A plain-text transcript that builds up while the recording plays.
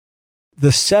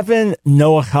The 7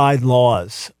 Noahide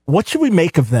Laws. What should we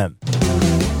make of them?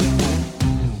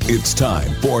 It's time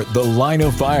for The Line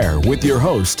of Fire with your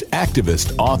host,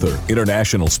 activist, author,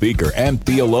 international speaker, and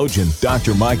theologian,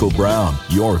 Dr. Michael Brown,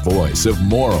 your voice of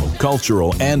moral,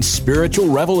 cultural, and spiritual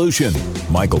revolution.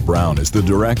 Michael Brown is the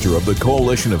director of the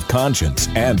Coalition of Conscience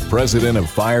and president of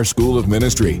Fire School of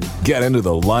Ministry. Get into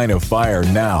The Line of Fire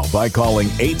now by calling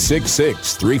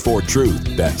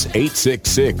 866-34-TRUTH. That's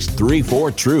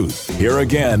 866-34-TRUTH. Here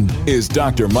again is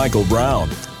Dr. Michael Brown.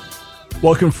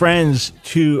 Welcome, friends,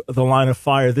 to The Line of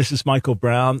Fire. This is Michael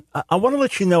Brown. I want to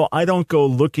let you know I don't go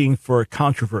looking for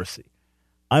controversy.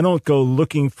 I don't go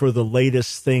looking for the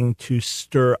latest thing to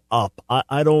stir up.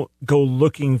 I don't go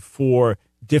looking for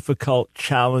difficult,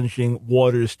 challenging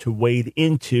waters to wade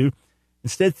into.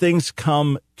 Instead, things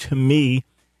come to me,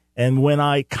 and when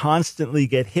I constantly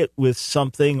get hit with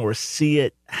something or see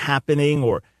it happening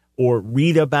or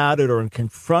read about it or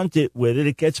confront it with it,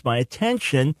 it gets my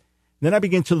attention. Then I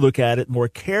begin to look at it more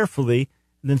carefully,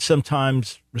 and then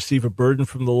sometimes receive a burden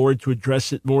from the Lord to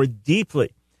address it more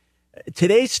deeply.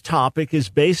 Today's topic is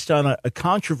based on a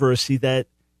controversy that,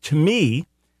 to me,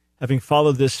 having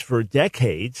followed this for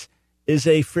decades, is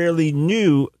a fairly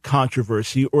new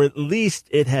controversy, or at least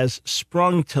it has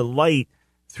sprung to light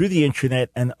through the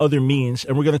internet and other means.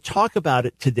 And we're going to talk about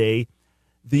it today.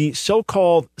 The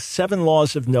so-called 7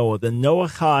 laws of Noah, the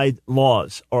Noahide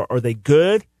Laws. Are they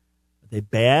good? Are they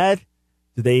bad?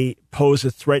 Do they pose a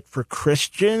threat for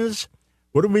Christians?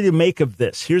 What are we to make of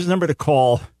this? Here's the number to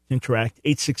call to interact,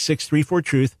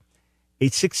 866-34-TRUTH,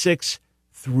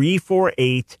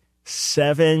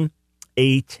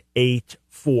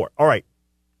 866-348-7884. All right,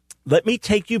 let me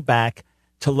take you back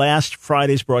to last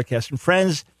Friday's broadcast. And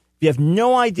friends, if you have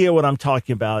no idea what I'm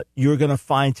talking about, you're going to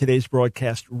find today's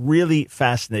broadcast really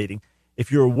fascinating.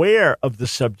 If you're aware of the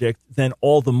subject, then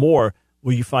all the more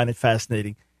will you find it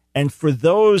fascinating. And for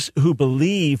those who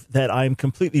believe that I'm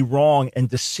completely wrong and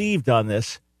deceived on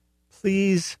this,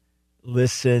 please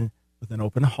listen with an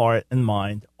open heart and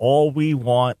mind. All we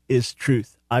want is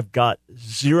truth. I've got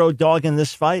zero dog in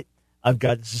this fight. I've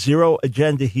got zero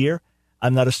agenda here.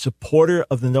 I'm not a supporter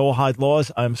of the Noahide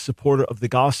Laws. I'm a supporter of the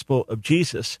gospel of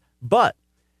Jesus. But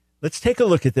let's take a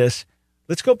look at this.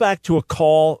 Let's go back to a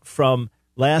call from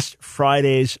last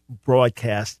Friday's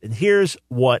broadcast. And here's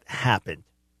what happened.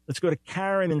 Let's go to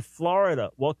Karen in Florida.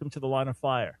 Welcome to The Line of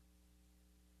Fire.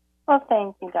 Well,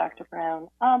 thank you, Dr. Brown.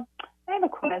 I have a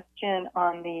question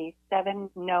on the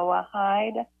 7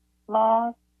 Noahide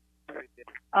Laws.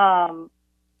 And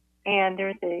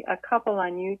there's a couple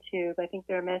on YouTube. I think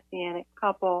they're a Messianic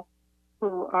couple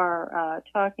who are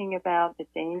talking about the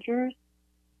dangers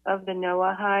of the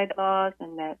Noahide Laws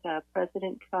and that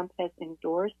President Trump has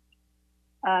endorsed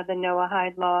the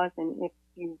Noahide Laws. And if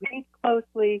you read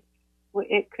closely,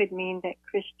 it could mean that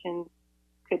Christians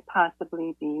could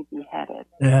possibly be beheaded.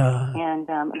 Yeah. And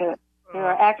there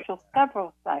are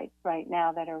several sites right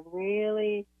now that are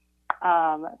really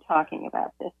talking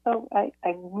about this. So I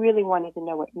really wanted to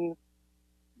know what your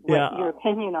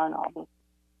opinion on all this.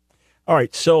 All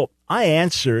right. So I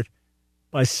answered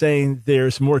by saying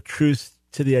there's more truth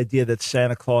to the idea that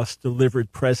Santa Claus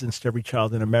delivered presents to every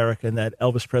child in America and that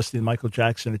Elvis Presley and Michael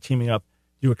Jackson are teaming up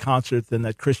to do a concert and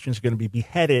that Christians are going to be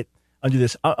beheaded under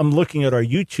this. I'm looking at our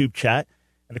YouTube chat,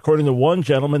 and according to one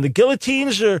gentleman, the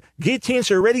guillotines are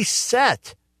already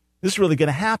set. This is really going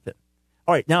to happen.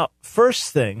 All right, now,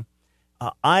 first thing,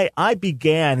 I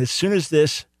began, as soon as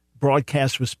this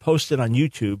broadcast was posted on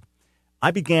YouTube, I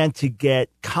began to get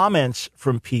comments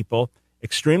from people,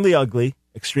 extremely ugly,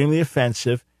 extremely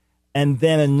offensive, and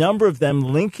then a number of them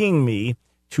linking me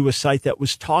to a site that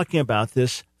was talking about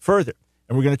this further.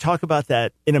 And we're going to talk about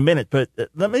that in a minute, but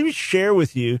let me share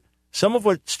with you some of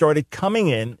what started coming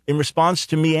in response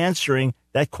to me answering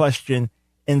that question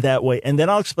in that way. And then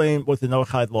I'll explain what the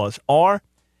Noahide Laws are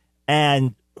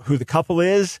and who the couple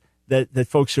is that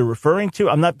folks are referring to.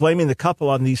 I'm not blaming the couple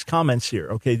on these comments here,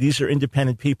 okay? These are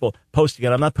independent people posting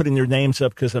it. I'm not putting their names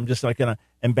up because I'm just not going to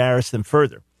embarrass them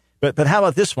further. But how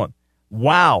about this one?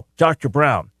 Wow, Dr.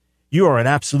 Brown, you are an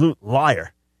absolute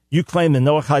liar. You claim the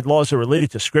Noahide Laws are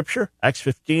related to Scripture, Acts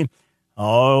 15. I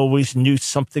always knew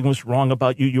something was wrong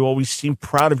about you. You always seem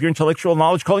proud of your intellectual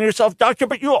knowledge, calling yourself doctor,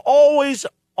 but you always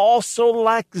also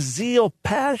lack zeal,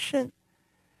 passion.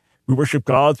 We worship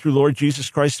God through Lord Jesus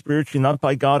Christ spiritually, not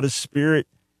by God as spirit,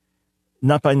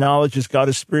 not by knowledge as God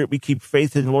as spirit. We keep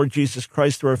faith in Lord Jesus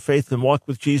Christ through our faith and walk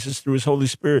with Jesus through his Holy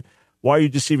Spirit. Why are you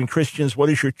deceiving Christians? What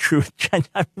is your true agenda?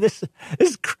 I mean, this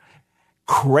is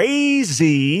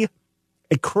crazy,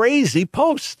 a crazy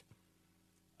post.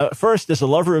 First, as a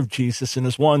lover of Jesus and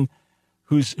as one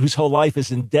whose whole life is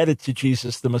indebted to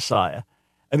Jesus, the Messiah,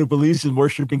 and who believes in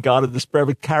worshiping God in the spirit,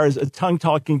 a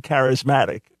tongue-talking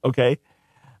charismatic, okay?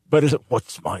 But is it,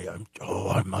 what's my,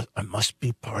 I must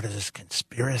be part of this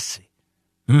conspiracy.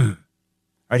 All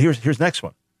right, here's the next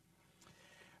one.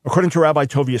 According to Rabbi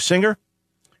Tovia Singer,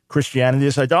 Christianity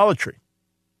is idolatry.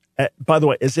 By the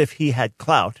way, as if he had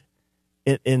clout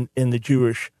in the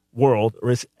Jewish world,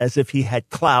 or as if he had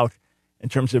clout in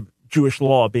terms of Jewish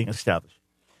law being established.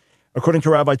 According to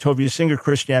Rabbi Tovia Singer,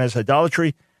 Christianity is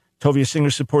idolatry. Tovia Singer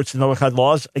supports the Noahide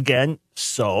Laws. Again,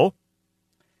 so.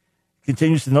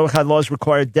 Continues, the Noahide Laws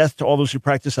require death to all those who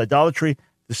practice idolatry.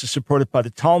 This is supported by the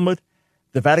Talmud.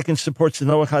 The Vatican supports the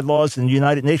Noahide Laws, and the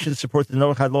United Nations support the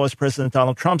Noahide Laws. President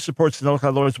Donald Trump supports the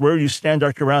Noahide Laws. Where do you stand,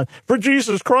 Dr. Brown? For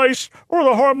Jesus Christ or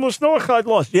the harmless Noahide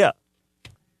Laws? Yeah.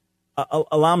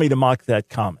 Allow me to mock that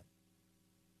comment.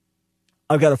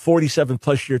 I've got a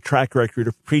 47-plus year track record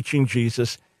of preaching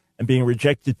Jesus and being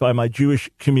rejected by my Jewish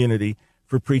community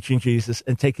for preaching Jesus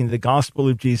and taking the gospel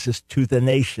of Jesus to the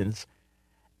nations,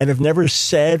 and have never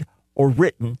said or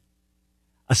written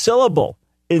a syllable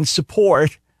in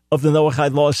support of the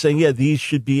Noahide Laws saying, yeah, these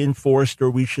should be enforced, or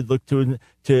we should look to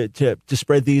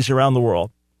spread these around the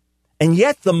world. And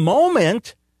yet the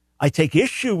moment I take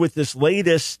issue with this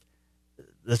latest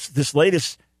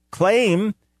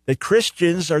claim that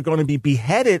Christians are going to be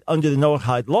beheaded under the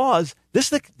Noahide Laws,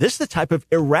 this is the type of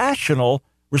irrational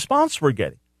response we're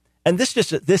getting. And this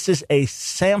is a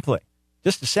sampling,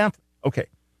 just a sampling. Okay.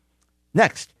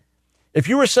 Next, if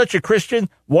you are such a Christian,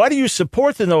 why do you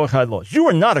support the Noahide Laws? You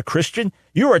are not a Christian.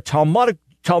 You are a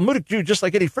Talmudic Jew, just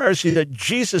like any Pharisee that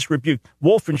Jesus rebuked,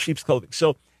 wolf in sheep's clothing.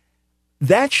 So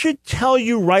that should tell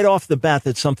you right off the bat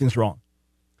that something's wrong.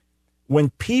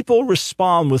 When people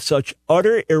respond with such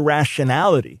utter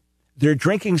irrationality, they're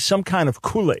drinking some kind of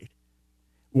Kool-Aid.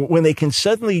 When they can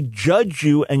suddenly judge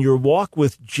you and your walk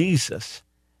with Jesus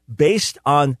based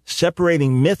on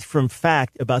separating myth from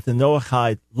fact about the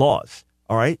Noahide Laws,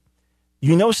 all right?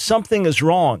 You know something is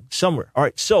wrong somewhere. All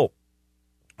right, so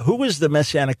who is the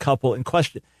Messianic couple in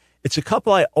question? It's a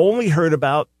couple I only heard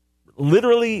about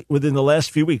literally within the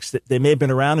last few weeks. They may have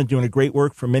been around and doing a great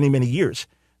work for many, many years,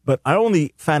 but I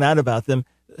only found out about them,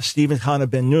 Steve and Hannah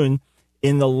Ben Nun,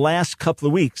 in the last couple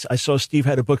of weeks. I saw Steve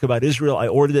had a book about Israel. I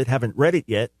ordered it, haven't read it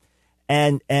yet.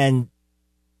 And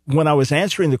when I was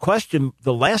answering the question,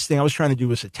 the last thing I was trying to do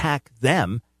was attack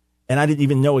them, and I didn't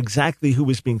even know exactly who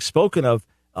was being spoken of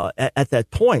at that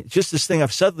point. Just this thing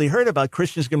I've suddenly heard about,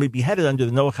 Christians going to be beheaded under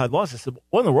the Noahide Laws. I said,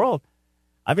 what in the world?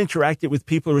 I've interacted with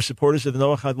people who are supporters of the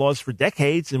Noahide Laws for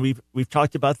decades, and we've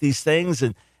talked about these things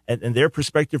and their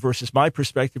perspective versus my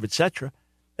perspective, etc.,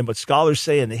 and what scholars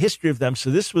say and the history of them.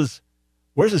 So this was,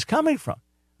 where's this coming from?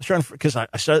 I was trying to, because I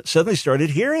suddenly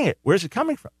started hearing it. Where's it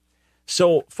coming from?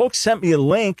 So folks sent me a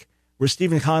link where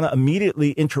Steve and Hannah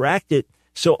immediately interacted.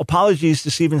 So apologies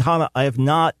to Steve and Hannah. I have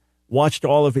not watched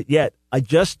all of it yet. I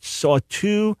just saw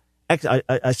two.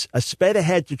 I sped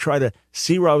ahead to try to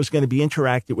see where I was going to be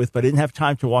interacted with, but I didn't have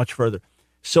time to watch further.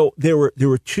 So there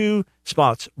were two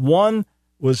spots. One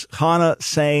was Hannah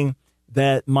saying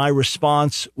that my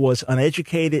response was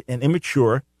uneducated and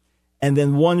immature. And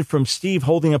then one from Steve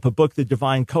holding up a book, The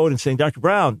Divine Code, and saying, Dr.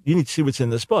 Brown, you need to see what's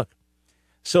in this book.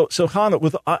 So Hannah,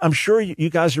 I'm sure you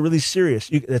guys are really serious.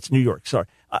 That's New York. Sorry.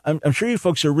 I'm sure you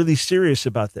folks are really serious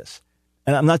about this.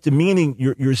 And I'm not demeaning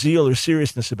your zeal or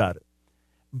seriousness about it.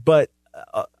 But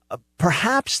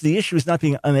perhaps the issue is not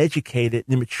being uneducated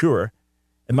and immature.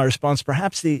 And my response,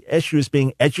 perhaps the issue is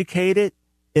being educated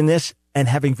in this and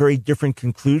having very different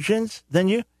conclusions than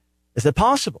you. Is that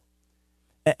possible?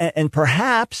 And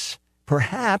perhaps,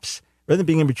 rather than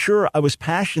being immature, I was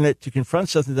passionate to confront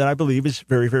something that I believe is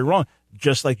very, very wrong,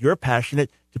 just like you're passionate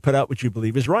to put out what you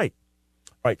believe is right.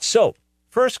 All right, so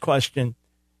first question,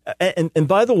 and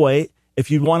by the way, if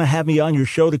you want to have me on your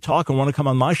show to talk and want to come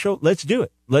on my show, let's do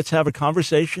it. Let's have a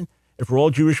conversation. If we're all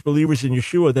Jewish believers in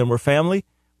Yeshua, then we're family.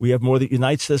 We have more that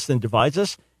unites us than divides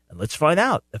us. And let's find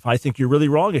out. If I think you're really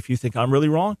wrong, if you think I'm really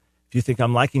wrong, if you think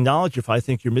I'm lacking knowledge, if I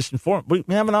think you're misinformed, we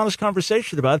have an honest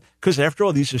conversation about it, because after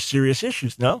all, these are serious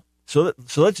issues, no? So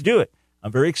let's do it.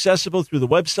 I'm very accessible through the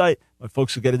website. My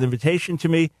folks will get an invitation to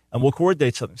me, and we'll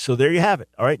coordinate something. So there you have it.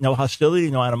 All right, no hostility,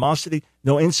 no animosity,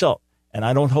 no insult. And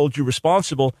I don't hold you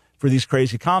responsible for these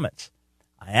crazy comments.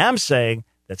 I am saying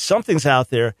that something's out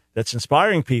there that's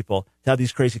inspiring people to have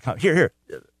these crazy comments. Here.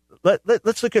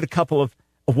 Let's look at a couple of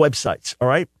websites, all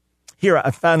right? Here, I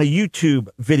found a YouTube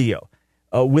video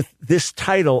with this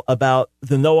title about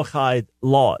the Noahide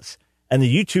Laws. And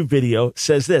the YouTube video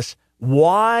says this: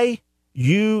 why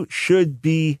you should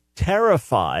be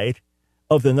terrified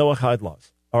of the Noahide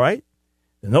Laws, all right?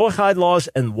 The Noahide Laws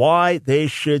and why they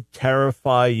should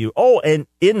terrify you. Oh, and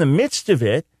in the midst of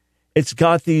it, it's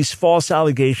got these false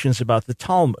allegations about the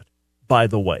Talmud, by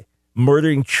the way.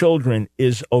 Murdering children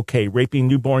is okay. Raping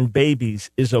newborn babies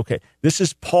is okay. This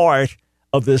is part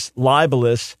of this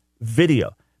libelous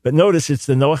video. But notice it's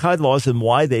the Noahide Laws and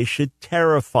why they should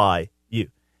terrify you.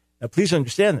 Now, please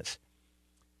understand this.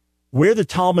 Where the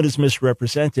Talmud is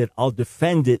misrepresented, I'll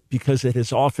defend it because it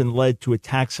has often led to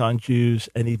attacks on Jews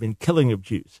and even killing of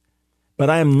Jews. But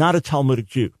I am not a Talmudic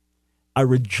Jew. I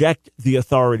reject the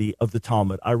authority of the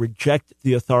Talmud. I reject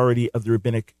the authority of the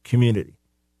rabbinic community.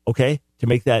 Okay? To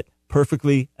make that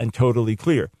perfectly and totally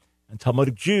clear. And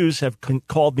Talmudic Jews have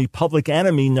called me public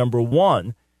enemy number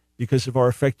one because of our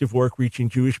effective work reaching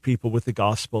Jewish people with the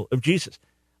gospel of Jesus.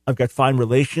 I've got fine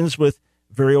relations with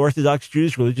very Orthodox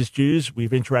Jews, religious Jews.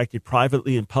 We've interacted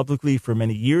privately and publicly for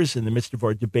many years in the midst of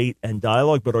our debate and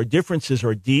dialogue, but our differences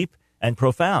are deep and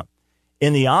profound.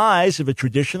 In the eyes of a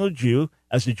traditional Jew,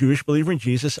 as a Jewish believer in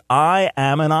Jesus, I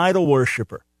am an idol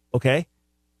worshiper, okay?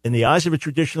 In the eyes of a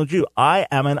traditional Jew, I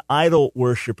am an idol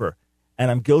worshiper, and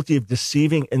I'm guilty of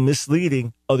deceiving and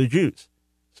misleading other Jews.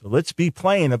 So let's be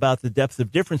plain about the depth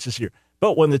of differences here.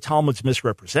 But when the Talmud's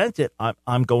misrepresented,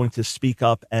 I'm going to speak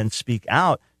up and speak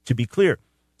out to be clear.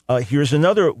 Here's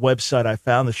another website I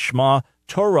found, the Shema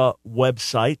Torah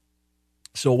website.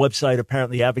 So a website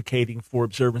apparently advocating for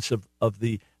observance of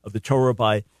the Torah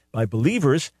by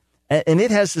believers. And it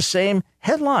has the same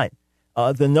headline.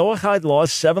 The Noahide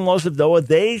Laws, 7 laws of Noah,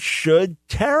 they should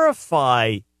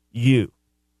terrify you.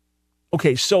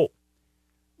 Okay, so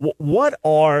what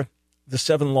are the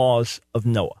 7 laws of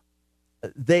Noah?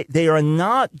 They are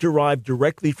not derived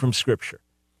directly from Scripture.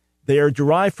 They are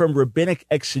derived from rabbinic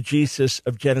exegesis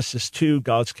of Genesis 2,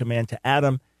 God's command to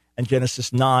Adam, and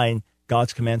Genesis 9,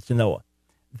 God's command to Noah.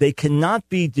 They cannot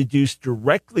be deduced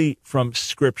directly from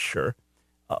Scripture,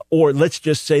 or let's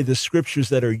just say the Scriptures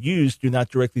that are used do not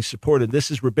directly support it.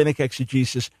 This is rabbinic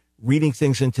exegesis, reading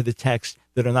things into the text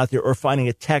that are not there, or finding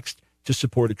a text to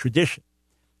support a tradition.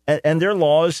 And their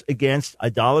laws against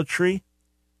idolatry,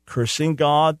 cursing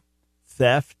God,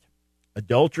 theft,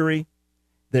 adultery.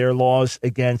 Their laws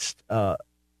against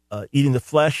eating the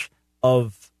flesh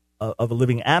of a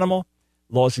living animal,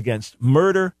 laws against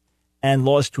murder, and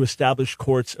laws to establish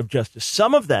courts of justice.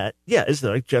 Some of that, is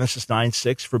there. Like Genesis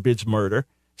 9:6 forbids murder.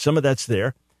 Some of that's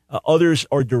there. Others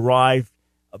are derived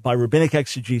by rabbinic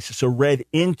exegesis, so read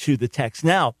into the text.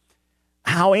 Now,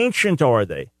 how ancient are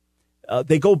they?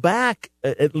 They go back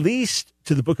at least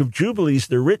to the book of Jubilees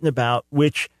they're written about,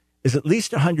 which is at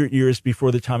least 100 years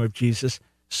before the time of Jesus.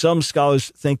 Some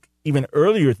scholars think even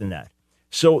earlier than that.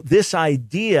 So this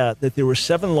idea that there were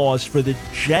 7 laws for the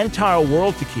Gentile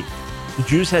world to keep. The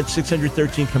Jews had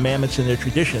 613 commandments in their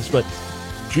traditions, but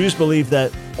Jews believed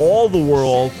that all the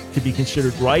world could be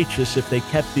considered righteous if they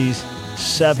kept these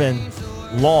 7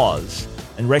 laws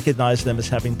and recognized them as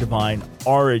having divine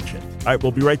origin. All right,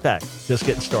 we'll be right back. Just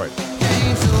getting started.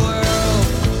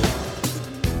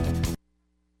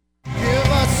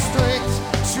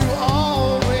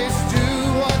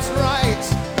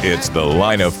 It's The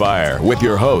Line of Fire with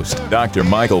your host, Dr.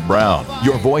 Michael Brown,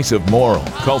 your voice of moral,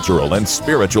 cultural, and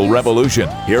spiritual revolution.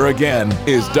 Here again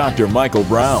is Dr. Michael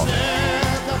Brown.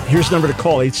 Here's the number to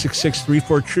call,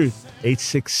 866-34-TRUTH,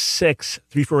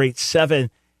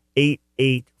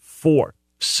 866-3487-884.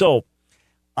 So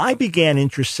I began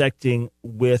intersecting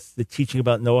with the teaching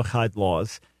about Noahide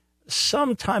laws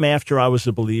sometime after I was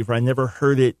a believer. I never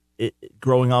heard it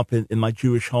growing up in my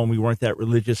Jewish home. We weren't that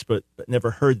religious, but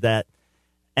never heard that.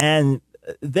 And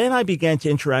then I began to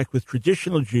interact with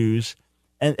traditional Jews,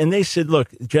 and they said, look,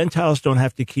 Gentiles don't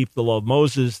have to keep the law of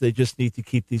Moses. They just need to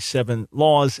keep these 7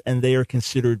 laws, and they are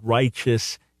considered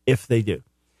righteous if they do.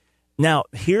 Now,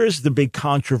 here's the big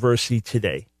controversy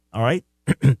today, all right?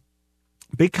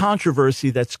 Big controversy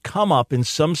that's come up in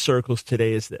some circles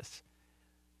today is this.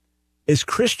 Is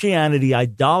Christianity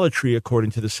idolatry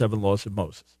according to the 7 laws of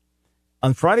Moses?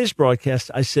 On Friday's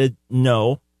broadcast, I said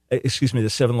no. The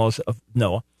 7 laws of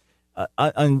Noah.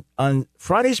 On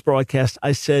Friday's broadcast,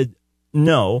 I said,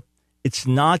 no, it's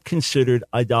not considered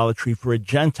idolatry for a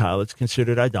Gentile. It's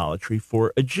considered idolatry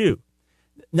for a Jew.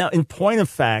 Now, in point of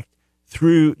fact,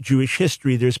 through Jewish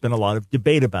history, there's been a lot of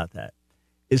debate about that.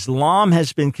 Islam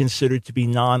has been considered to be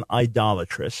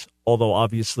non-idolatrous, although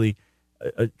obviously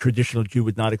a traditional Jew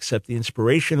would not accept the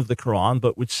inspiration of the Quran,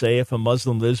 but would say if a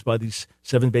Muslim lives by these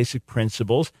 7 basic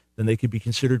principles, then they could be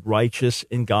considered righteous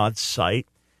in God's sight,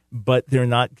 but they're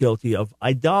not guilty of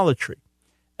idolatry.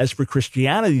 As for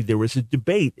Christianity, there was a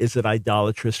debate, is it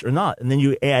idolatrous or not? And then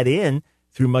you add in,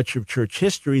 through much of church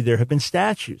history, there have been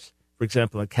statues. For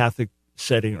example, in Catholic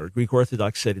setting or a Greek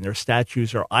Orthodox setting. There are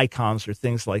statues or icons or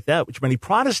things like that, which many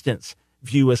Protestants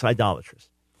view as idolatrous.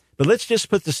 But let's just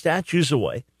put the statues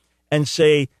away and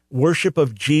say worship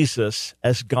of Jesus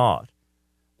as God,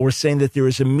 or saying that there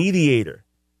is a mediator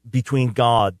between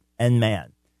God and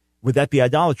man. Would that be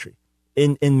idolatry?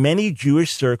 In many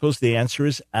Jewish circles, the answer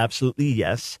is absolutely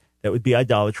yes. That would be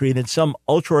idolatry. And in some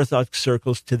ultra-Orthodox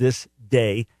circles to this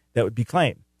day, that would be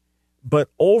claimed. But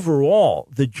overall,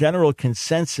 the general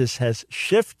consensus has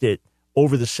shifted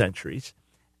over the centuries.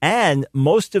 And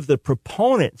most of the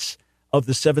proponents of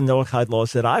the 7 Noahide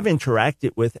laws that I've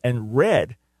interacted with and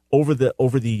read over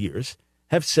the years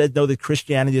have said, no, that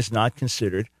Christianity is not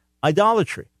considered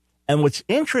idolatry. And what's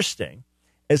interesting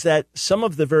is that some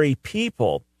of the very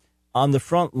people on the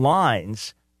front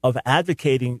lines of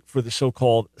advocating for the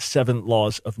so-called 7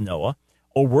 laws of Noah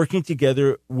are working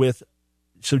together with,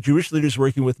 so Jewish leaders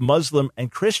working with Muslim and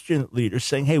Christian leaders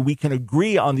saying, hey, we can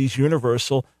agree on these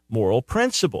universal moral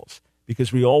principles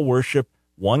because we all worship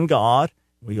one God,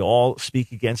 we all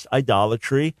speak against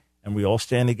idolatry, and we all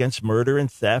stand against murder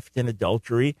and theft and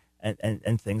adultery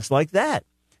and things like that.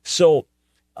 So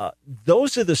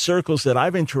those are the circles that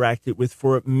I've interacted with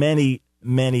for many,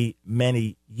 many,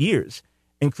 many years,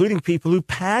 including people who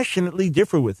passionately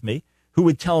differ with me, who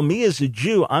would tell me as a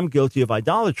Jew I'm guilty of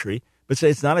idolatry, but say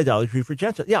it's not idolatry for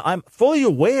Gentiles. Yeah, I'm fully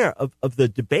aware of the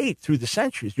debate through the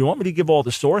centuries. Do you want me to give all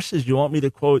the sources? Do you want me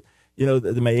to quote, the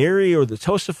Meiri or the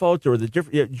Tosafot or the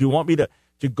different? Do you want me to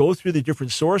go through the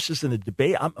different sources in the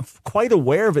debate? I'm quite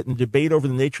aware of it in the debate over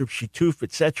the nature of Shituf,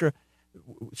 etc.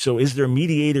 So, is there a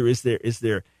mediator? Is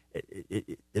there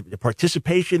a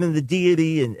participation in the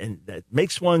deity, and that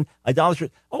makes one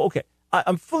idolatrous? Oh, okay.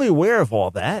 I'm fully aware of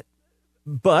all that,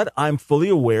 but I'm fully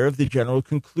aware of the general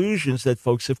conclusions that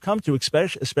folks have come to,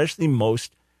 especially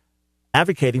most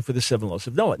advocating for the 7 laws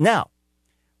of Noah. Now,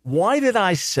 why did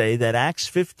I say that Acts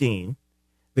 15,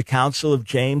 the council of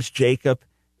James, Jacob,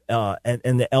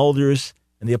 and the elders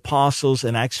and the apostles,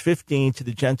 and Acts 15 to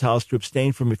the Gentiles to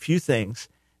abstain from a few things,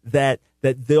 that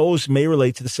those may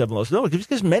relate to the 7 laws of Noah?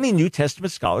 Because many New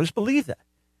Testament scholars believe that.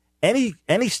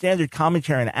 Any standard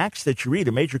commentary on Acts that you read,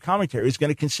 a major commentary, is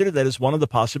going to consider that as one of the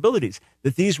possibilities,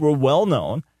 that these were well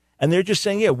known, and they're just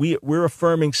saying, yeah, we're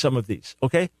affirming some of these.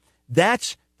 Okay,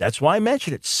 that's why I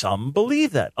mentioned it. Some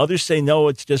believe that. Others say no,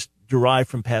 it's just derived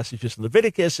from passages in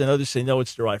Leviticus, and others say no,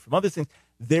 it's derived from other things.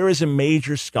 There is a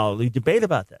major scholarly debate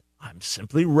about that. I'm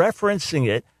simply referencing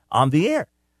it on the air.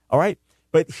 All right,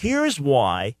 but here's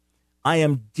why I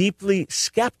am deeply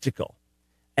skeptical,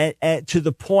 and to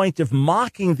the point of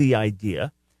mocking the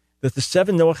idea that the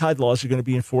 7 Noahide laws are going to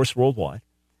be enforced worldwide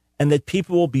and that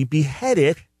people will be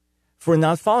beheaded for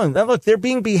not following them. Now, look, they're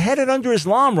being beheaded under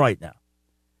Islam right now.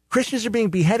 Christians are being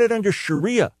beheaded under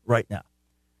Sharia right now.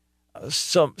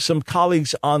 Some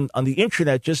colleagues on the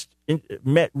internet just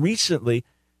met recently,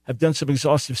 have done some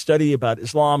exhaustive study about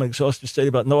Islam and exhaustive study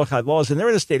about Noahide laws, and they're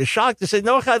in a state of shock to say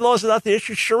Noahide laws are not the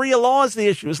issue. Sharia law is the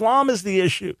issue. Islam is the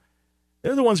issue.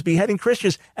 They're the ones beheading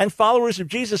Christians and followers of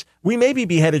Jesus. We may be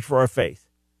beheaded for our faith.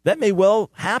 That may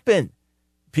well happen.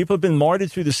 People have been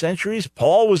martyred through the centuries.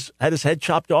 Paul had his head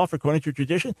chopped off according to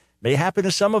tradition. May happen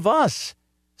to some of us.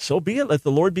 So be it. Let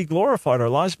the Lord be glorified. Our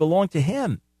lives belong to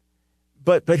him.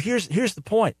 But here's the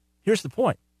point. Here's the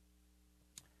point.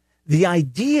 The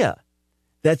idea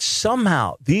that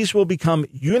somehow these will become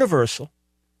universal,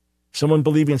 someone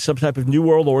believing in some type of new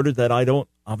world order that I don't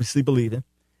obviously believe in,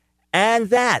 and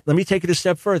that, let me take it a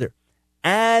step further,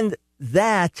 and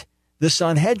that the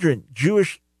Sanhedrin,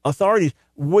 Jewish authorities,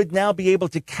 would now be able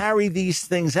to carry these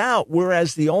things out,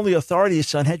 whereas the only authority the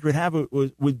Sanhedrin have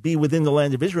would be within the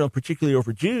land of Israel, particularly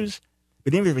over Jews.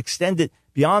 But even if extended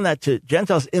beyond that to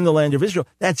Gentiles in the land of Israel,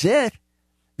 that's it.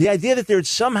 The idea that there would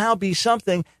somehow be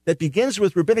something that begins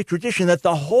with rabbinic tradition that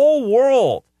the whole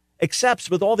world accepts,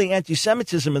 with all the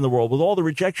anti-Semitism in the world, with all the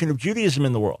rejection of Judaism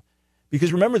in the world.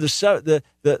 Because remember, the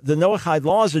Noahide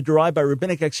laws are derived by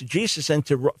rabbinic exegesis, and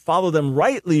to follow them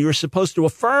rightly, you're supposed to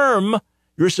affirm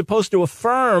that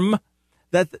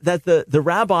the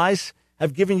rabbis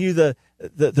have given you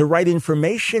the right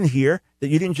information here, that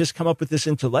you didn't just come up with this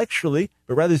intellectually,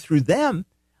 but rather through them.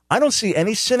 I don't see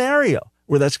any scenario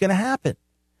where that's going to happen.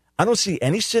 I don't see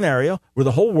any scenario where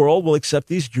the whole world will accept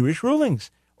these Jewish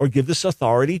rulings or give this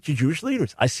authority to Jewish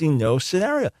leaders. I see no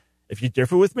scenario. If you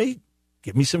differ with me,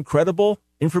 give me some credible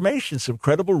information, some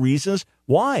credible reasons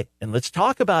why, and let's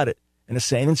talk about it in a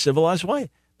sane and civilized way.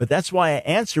 But that's why I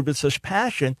answered with such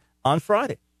passion on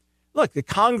Friday. Look, the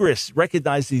Congress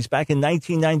recognized these back in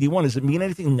 1991. Does it mean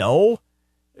anything? No.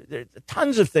 There are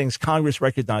tons of things Congress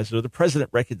recognizes, or the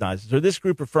president recognizes, or this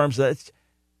group affirms that.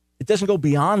 It doesn't go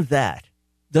beyond that.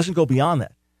 It doesn't go beyond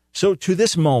that. So to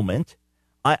this moment,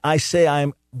 I say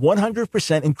I'm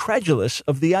 100% incredulous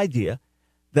of the idea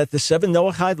that the 7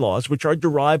 Noahide laws, which are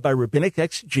derived by rabbinic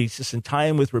exegesis and tie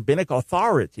in with rabbinic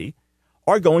authority,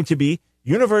 are going to be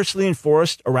universally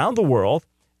enforced around the world,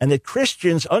 and that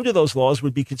Christians under those laws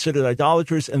would be considered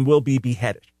idolaters and will be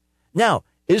beheaded. Now,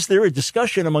 is there a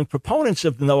discussion among proponents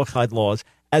of the Noahide laws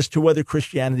as to whether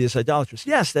Christianity is idolatrous?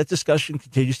 Yes, that discussion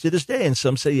continues to this day, and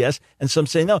some say yes and some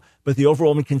say no. But the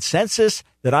overwhelming consensus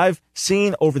that I've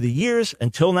seen over the years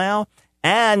until now,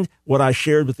 and what I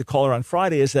shared with the caller on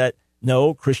Friday, is that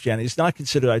no, Christianity is not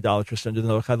considered idolatrous under the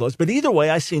Noahide laws. But either way,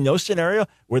 I see no scenario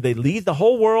where they lead the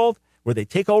whole world, where they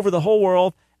take over the whole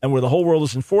world, and where the whole world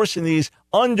is enforcing these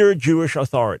under Jewish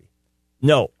authority.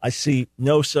 No, I see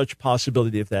no such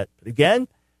possibility of that. But again,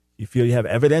 you feel you have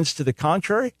evidence to the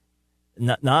contrary,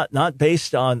 not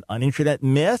based on internet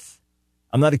myth.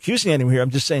 I'm not accusing anyone here. I'm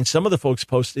just saying some of the folks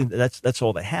posting, that's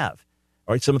all they have.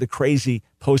 All right, some of the crazy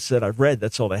posts that I've read,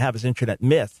 that's all they have is internet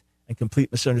myth and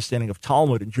complete misunderstanding of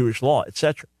Talmud and Jewish law,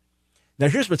 etc. Now,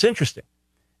 here's what's interesting.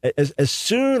 As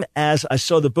soon as I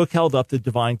saw the book held up, The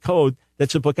Divine Code,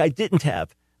 that's a book I didn't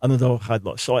have on the Noahide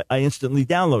Laws. So I instantly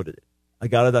downloaded it. I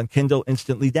got it on Kindle,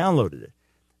 instantly downloaded it.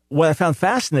 What I found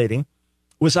fascinating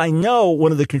was I know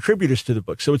one of the contributors to the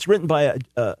book. So it's written by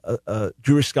a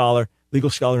Jewish scholar,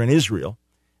 legal scholar in Israel.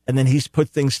 And then he's put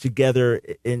things together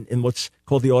in what's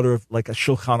called the order of like a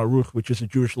Shulchan Aruch, which is a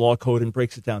Jewish law code, and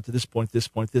breaks it down to this point, this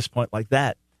point, this point, like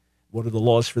that. What are the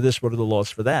laws for this? What are the laws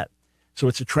for that? So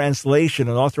it's a translation,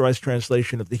 an authorized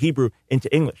translation of the Hebrew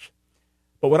into English.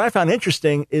 But what I found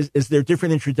interesting is there are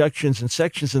different introductions and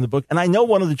sections in the book. And I know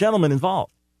one of the gentlemen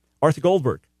involved, Arthur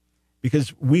Goldberg,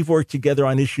 because we've worked together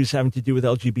on issues having to do with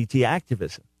LGBT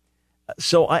activism.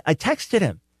 So I texted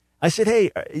him. I said, hey,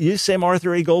 are you the same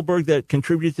Arthur A. Goldberg that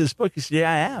contributed to this book? He said,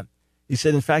 yeah, I am. He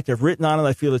said, in fact, I've written on it.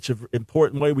 I feel it's an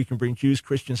important way we can bring Jews,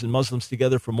 Christians, and Muslims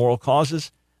together for moral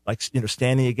causes, like,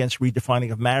 standing against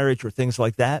redefining of marriage or things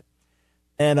like that.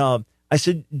 And I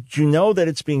said, do you know that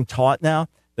it's being taught now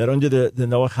that under the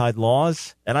Noahide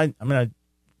laws, and I'm going to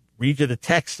read you the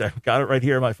text, I've got it right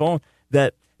here on my phone,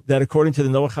 that according to the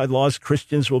Noahide laws,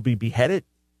 Christians will be beheaded?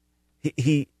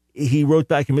 He wrote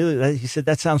back immediately, he said,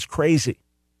 that sounds crazy.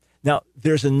 Now,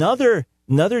 there's another,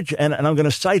 and I'm going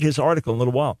to cite his article in a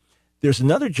little while. There's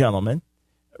another gentleman,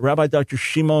 Rabbi Dr.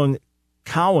 Shimon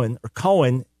Cohen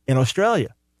in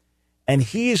Australia. And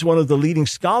he is one of the leading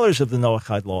scholars of the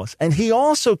Noahide laws. And he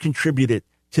also contributed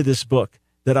to this book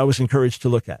that I was encouraged to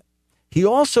look at. He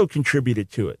also contributed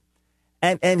to it.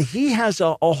 And he has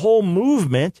a whole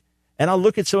movement, and I'll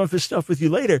look at some of his stuff with you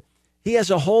later. He has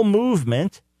a whole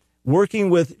movement working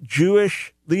with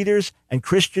Jewish leaders and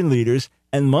Christian leaders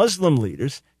and Muslim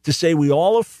leaders to say we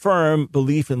all affirm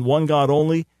belief in one God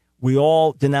only. We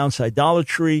all denounce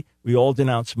idolatry. We all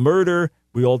denounce murder.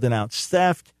 We all denounce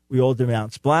theft. We all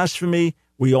denounce blasphemy.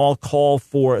 We all call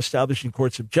for establishing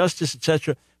courts of justice,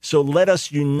 etc. So let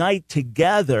us unite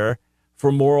together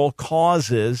for moral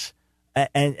causes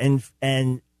and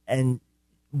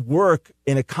work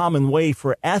in a common way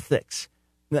for ethics.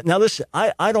 Now listen,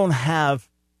 I don't have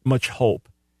much hope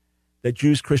that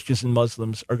Jews, Christians, and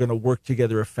Muslims are going to work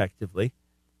together effectively.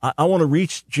 I want to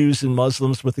reach Jews and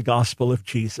Muslims with the gospel of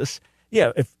Jesus.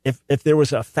 Yeah, if there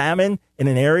was a famine in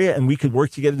an area and we could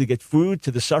work together to get food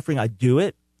to the suffering, I'd do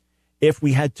it. If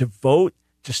we had to vote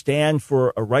to stand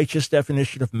for a righteous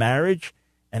definition of marriage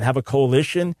and have a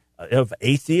coalition of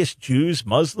atheists, Jews,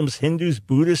 Muslims, Hindus,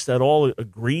 Buddhists that all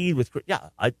agreed with, yeah,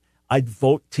 I'd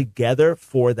vote together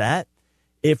for that.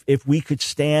 If we could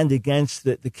stand against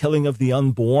the killing of the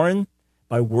unborn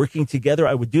by working together,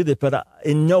 I would do that. But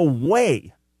in no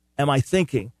way am I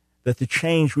thinking that the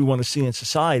change we want to see in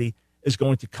society is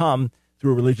going to come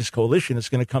through a religious coalition. It's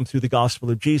going to come through the gospel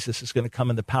of Jesus. It's going to come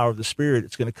in the power of the Spirit.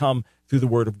 It's going to come through the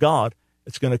word of God.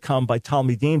 It's going to come by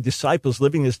Talmidim, disciples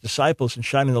living as disciples and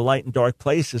shining the light in dark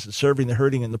places and serving the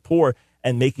hurting and the poor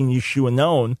and making Yeshua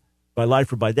known by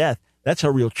life or by death. That's how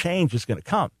real change is going to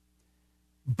come.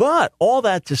 But all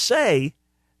that to say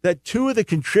that two of the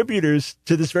contributors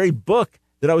to this very book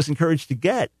that I was encouraged to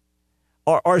get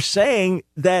are saying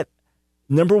that,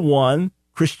 number one,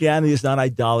 Christianity is not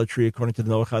idolatry according to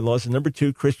the Noahide laws. And number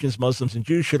two, Christians, Muslims, and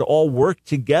Jews should all work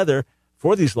together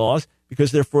for these laws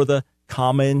because they're for the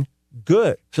common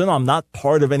good. So no, I'm not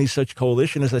part of any such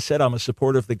coalition. As I said, I'm a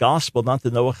supporter of the gospel, not the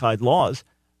Noahide laws.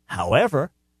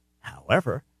 However,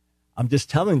 I'm just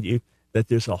telling you that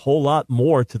there's a whole lot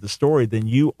more to the story than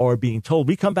you are being told.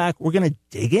 We come back, we're going to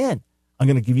dig in. I'm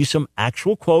going to give you some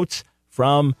actual quotes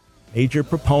from major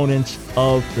proponents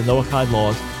of the Noahide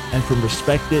laws and from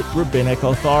respected rabbinic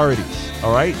authorities.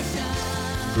 All right?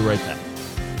 We'll be right back.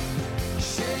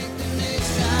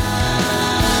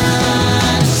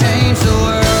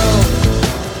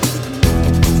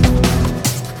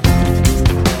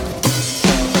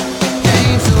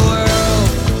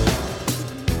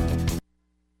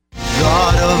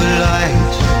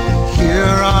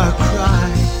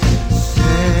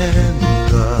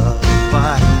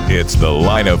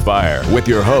 Line of Fire with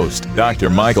your host, Dr.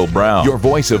 Michael Brown, your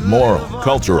voice of moral,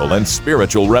 cultural, and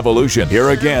spiritual revolution.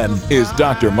 Here again is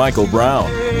Dr. Michael Brown.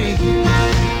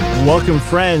 Welcome,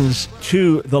 friends,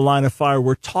 to the Line of Fire.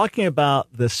 We're talking about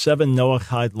the 7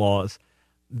 Noahide Laws.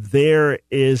 There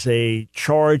is a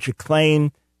charge, a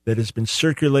claim that has been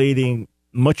circulating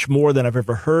much more than I've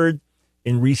ever heard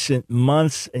in recent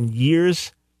months and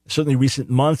years. Certainly recent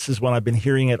months is when I've been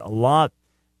hearing it a lot,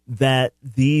 that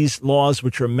these laws,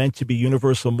 which are meant to be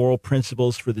universal moral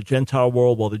principles for the Gentile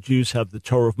world, while the Jews have the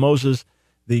Torah of Moses,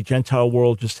 the Gentile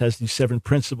world just has these 7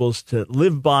 principles to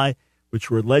live by, which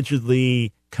were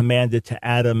allegedly commanded to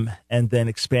Adam and then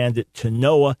expanded to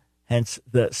Noah, hence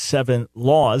the 7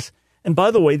 laws. And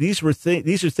by the way, these are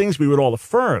things we would all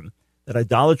affirm, that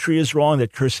idolatry is wrong,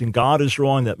 that cursing God is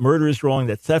wrong, that murder is wrong,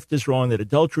 that theft is wrong, that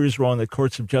adultery is wrong, that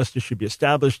courts of justice should be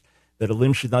established, that a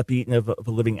limb should not be eaten of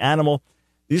a living animal.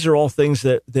 These are all things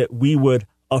that we would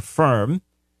affirm.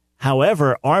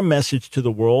 However, our message to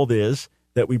the world is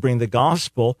that we bring the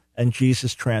gospel and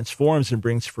Jesus transforms and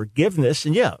brings forgiveness.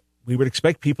 And yeah, we would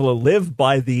expect people to live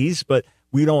by these, but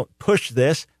we don't push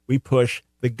this. We push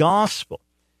the gospel.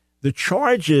 The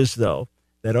charge is, though,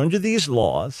 that under these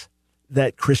laws,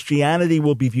 that Christianity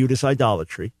will be viewed as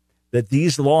idolatry, that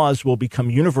these laws will become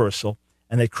universal,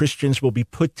 and that Christians will be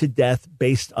put to death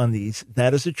based on these.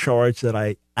 That is a charge that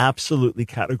I absolutely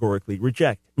categorically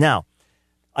reject. Now,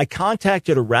 I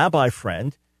contacted a rabbi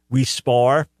friend. We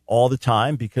spar all the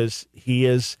time because he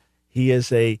is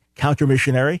a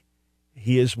counter-missionary.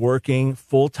 He is working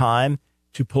full-time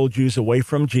to pull Jews away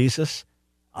from Jesus.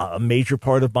 A major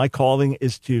part of my calling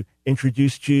is to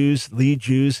introduce Jews, lead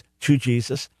Jews to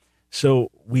Jesus.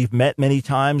 So we've met many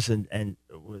times and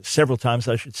several times,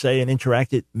 I should say, and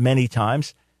interacted many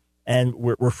times. And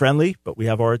we're friendly, but we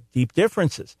have our deep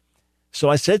differences. So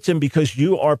I said to him, because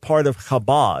you are part of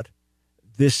Chabad,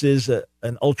 this is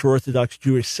an ultra-Orthodox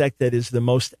Jewish sect that is the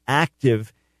most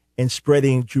active in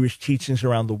spreading Jewish teachings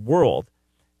around the world.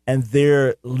 And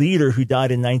their leader, who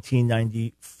died in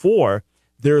 1994,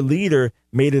 their leader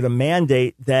made it a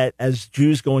mandate that as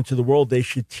Jews go into the world, they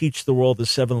should teach the world the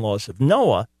 7 laws of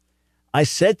Noah. I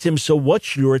said to him, so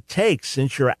what's your take?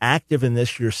 Since you're active in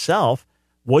this yourself,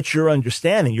 what's your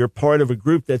understanding? You're part of a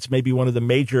group that's maybe one of the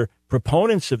major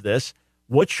proponents of this.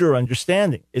 What's your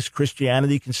understanding? Is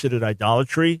Christianity considered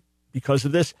idolatry because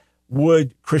of this?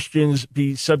 Would Christians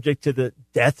be subject to the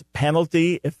death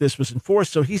penalty if this was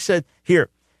enforced? So he said, here,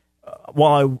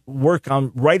 while I work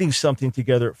on writing something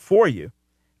together for you,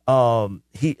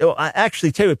 I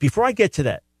actually tell you, before I get to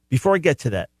that,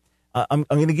 I'm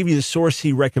going to give you the source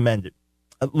he recommended.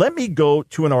 Let me go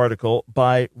to an article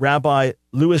by Rabbi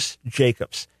Louis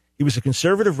Jacobs. He was a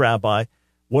conservative rabbi,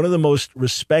 one of the most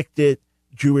respected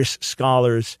Jewish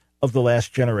scholars of the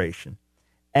last generation.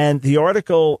 And the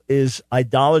article is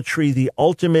Idolatry, the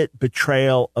Ultimate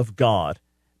Betrayal of God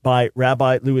by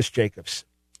Rabbi Louis Jacobs.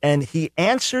 And he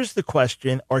answers the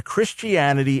question, are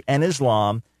Christianity and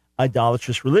Islam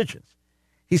idolatrous religions?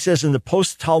 He says in the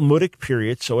post-Talmudic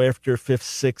period, so after 5th,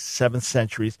 6th, 7th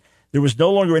centuries, there was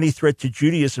no longer any threat to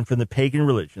Judaism from the pagan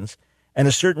religions, and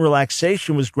a certain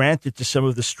relaxation was granted to some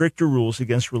of the stricter rules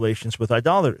against relations with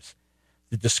idolaters.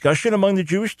 The discussion among the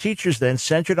Jewish teachers then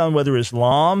centered on whether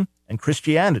Islam and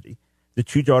Christianity, the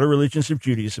 2 daughter religions of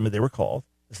Judaism, as they were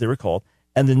called,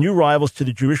 and the new rivals to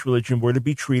the Jewish religion were to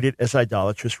be treated as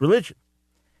idolatrous religions.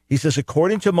 He says,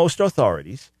 according to most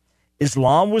authorities,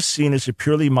 Islam was seen as a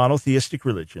purely monotheistic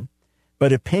religion,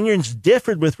 but opinions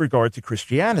differed with regard to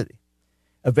Christianity.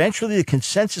 Eventually, the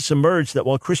consensus emerged that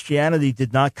while Christianity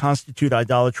did not constitute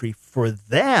idolatry for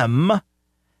them,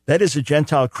 that is, a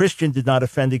Gentile Christian did not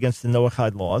offend against the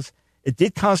Noahide laws, it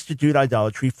did constitute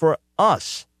idolatry for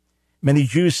us. Many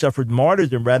Jews suffered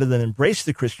martyrdom rather than embrace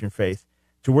the Christian faith.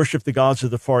 To worship the gods of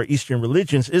the Far Eastern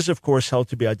religions is, of course, held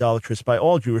to be idolatrous by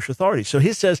all Jewish authorities. So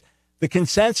he says the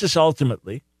consensus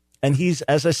ultimately, and he's,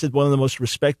 as I said, one of the most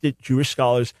respected Jewish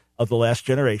scholars of the last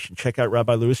generation. Check out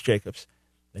Rabbi Louis Jacobs.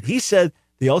 But he said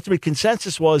the ultimate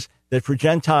consensus was that for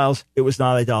Gentiles, it was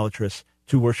not idolatrous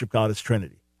to worship God as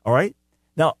Trinity. All right?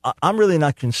 Now, I'm really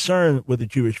not concerned with the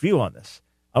Jewish view on this.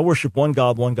 I worship one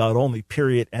God only,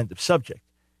 period, end of subject.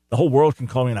 The whole world can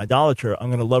call me an idolater. I'm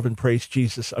going to love and praise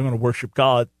Jesus. I'm going to worship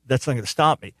God. That's not going to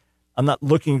stop me. I'm not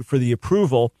looking for the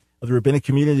approval of the rabbinic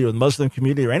community or the Muslim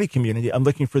community or any community. I'm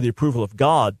looking for the approval of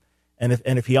God. And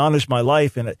if he honors my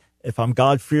life and if I'm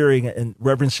God-fearing and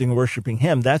reverencing and worshiping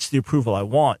him, that's the approval I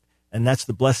want. And that's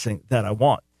the blessing that I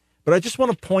want. But I just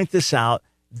want to point this out.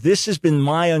 This has been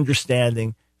my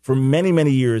understanding for many,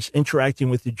 many years, interacting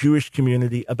with the Jewish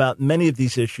community about many of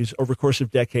these issues over the course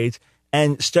of decades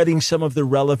and studying some of the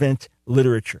relevant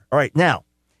literature. All right. Now,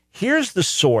 Here's the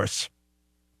source.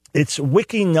 It's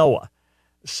Wiki Noah.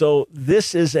 So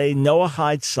this is a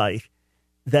Noahide site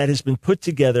that has been put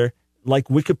together like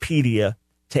Wikipedia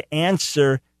to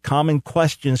answer common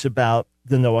questions about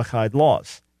the Noahide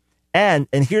laws. And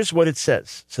here's what it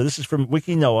says. So this is from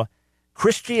Wiki Noah,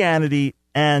 Christianity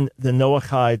and the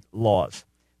Noahide laws.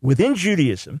 Within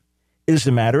Judaism, it is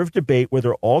a matter of debate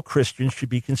whether all Christians should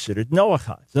be considered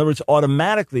Noahides. In other words,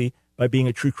 automatically, by being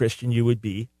a true Christian, you would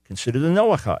be considered a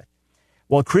Noahide.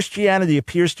 While Christianity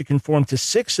appears to conform to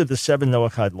 6 of the 7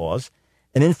 Noahide laws,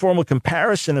 an informal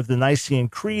comparison of the Nicene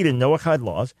Creed and Noahide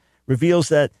laws reveals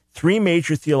that 3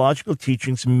 major theological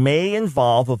teachings may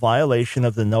involve a violation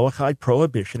of the Noahide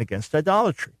prohibition against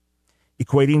idolatry: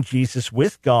 equating Jesus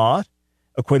with God,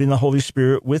 equating the Holy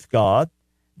Spirit with God,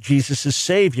 Jesus as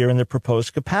Savior in the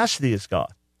proposed capacity as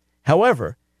God.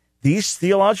 However, these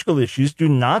theological issues do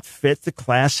not fit the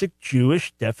classic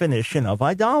Jewish definition of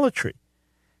idolatry.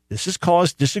 This has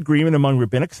caused disagreement among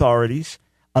rabbinic authorities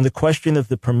on the question of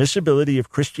the permissibility of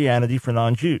Christianity for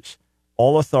non-Jews.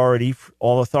 All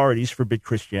authorities forbid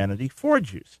Christianity for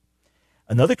Jews.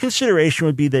 Another consideration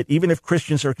would be that even if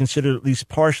Christians are considered at least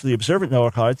partially observant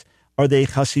Noahides, are they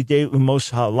Chasidei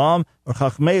Umos Halam or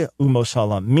Chachmei Umos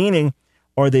Halam? Meaning,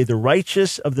 are they the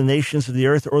righteous of the nations of the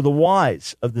earth or the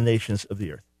wise of the nations of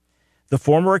the earth? The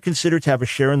former are considered to have a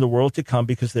share in the world to come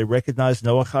because they recognize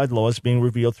Noahide laws being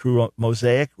revealed through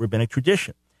Mosaic rabbinic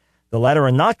tradition. The latter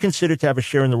are not considered to have a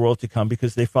share in the world to come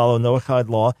because they follow Noahide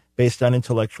law based on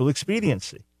intellectual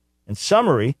expediency. In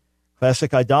summary,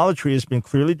 classic idolatry has been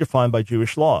clearly defined by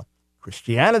Jewish law.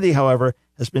 Christianity, however,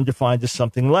 has been defined as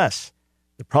something less.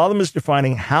 The problem is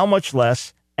defining how much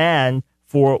less and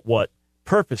for what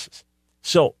purposes.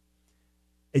 So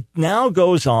it now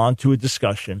goes on to a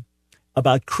discussion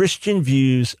about Christian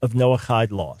views of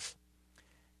Noahide laws.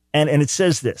 And it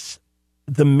says this: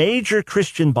 the major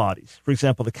Christian bodies, for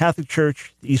example, the Catholic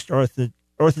Church, the Eastern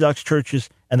Orthodox churches,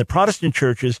 and the Protestant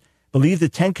churches, believe the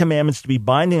 10 Commandments to be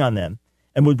binding on them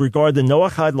and would regard the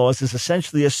Noahide laws as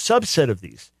essentially a subset of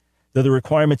these, though the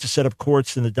requirement to set up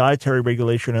courts and the dietary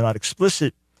regulation are not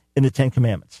explicit in the 10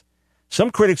 Commandments. Some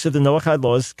critics of the Noahide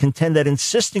laws contend that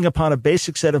insisting upon a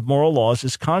basic set of moral laws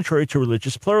is contrary to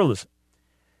religious pluralism.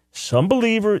 Some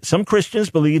Christians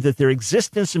believe that their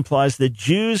existence implies that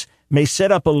Jews may set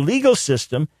up a legal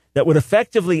system that would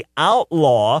effectively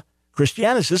outlaw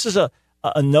Christianity. This is a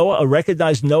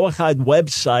recognized Noahide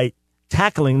website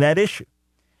tackling that issue.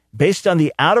 Based on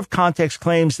the out-of-context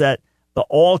claims that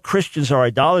all Christians are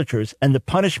idolaters and the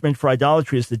punishment for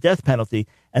idolatry is the death penalty,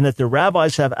 and that the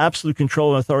rabbis have absolute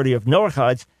control and authority of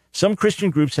Noahides, some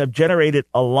Christian groups have generated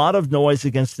a lot of noise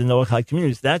against the Noahide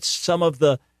communities. That's some of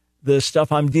the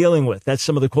stuff I'm dealing with. That's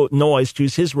some of the, quote, noise, to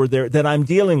use his word there, that I'm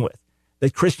dealing with,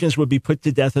 that Christians would be put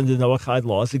to death under Noahide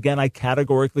laws. Again, I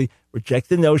categorically reject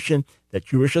the notion that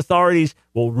Jewish authorities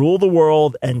will rule the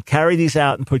world and carry these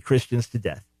out and put Christians to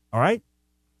death. All right?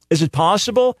 Is it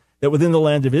possible that within the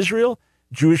land of Israel,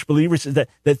 Jewish believers, that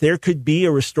there could be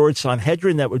a restored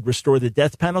Sanhedrin that would restore the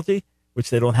death penalty, which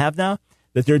they don't have now,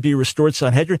 that there'd be a restored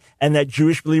Sanhedrin, and that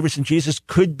Jewish believers in Jesus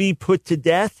could be put to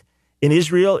death in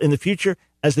Israel in the future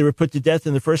as they were put to death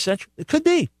in the first century? It could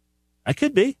be. It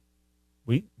could be.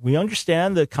 We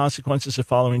understand the consequences of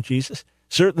following Jesus.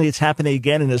 Certainly it's happening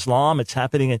again in Islam. It's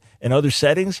happening in other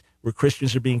settings where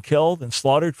Christians are being killed and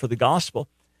slaughtered for the gospel.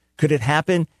 Could it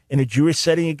happen in a Jewish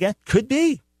setting again? Could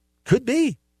be. Could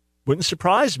be. Wouldn't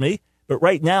surprise me. But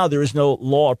right now there is no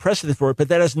law or precedent for it. But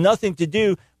that has nothing to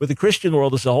do with the Christian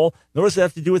world as a whole, nor does it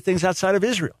have to do with things outside of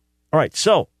Israel. All right,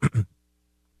 so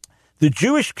the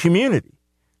Jewish community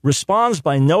responds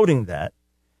by noting that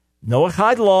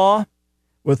Noahide law,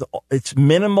 with its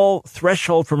minimal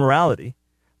threshold for morality,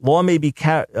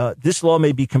 this law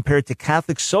may be compared to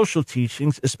Catholic social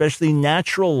teachings, especially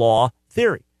natural law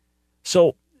theory.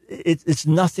 So it's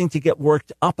nothing to get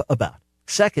worked up about.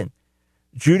 Second,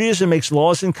 Judaism makes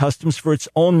laws and customs for its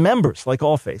own members, like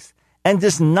all faiths, and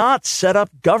does not set up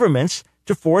governments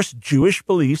to force Jewish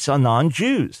beliefs on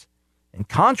non-Jews. In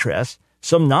contrast,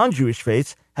 some non-Jewish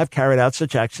faiths have carried out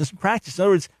such actions in practice. In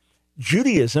other words,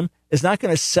 Judaism is not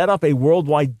going to set up a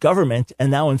worldwide government and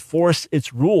now enforce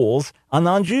its rules on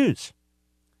non-Jews.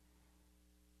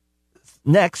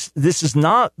 Next, this is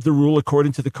not the rule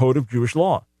according to the code of Jewish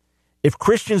law. If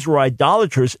Christians were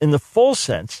idolaters in the full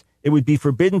sense, it would be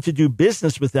forbidden to do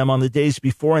business with them on the days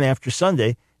before and after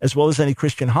Sunday, as well as any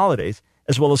Christian holidays,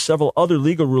 as well as several other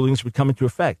legal rulings would come into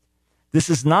effect. This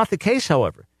is not the case,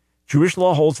 however. Jewish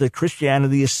law holds that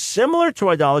Christianity is similar to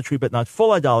idolatry, but not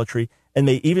full idolatry, and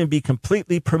may even be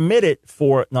completely permitted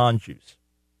for non-Jews.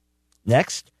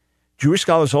 Next, Jewish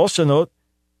scholars also note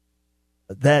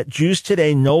that Jews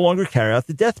today no longer carry out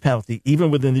the death penalty,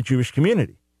 even within the Jewish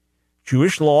community.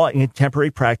 Jewish law and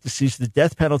contemporary practice sees the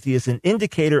death penalty as an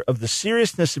indicator of the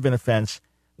seriousness of an offense.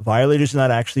 Violators are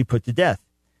not actually put to death.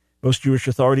 Most Jewish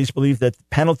authorities believe that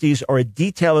penalties are a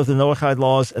detail of the Noahide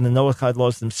laws, and the Noahide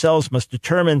laws themselves must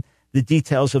determine the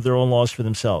details of their own laws for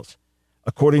themselves.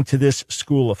 According to this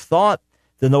school of thought,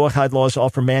 the Noahide laws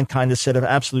offer mankind a set of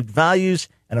absolute values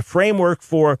and a framework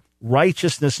for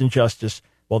righteousness and justice,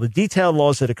 while the detailed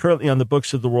laws that are currently on the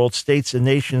books of the world, states, and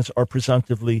nations are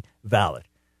presumptively valid.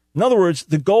 In other words,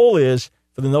 the goal is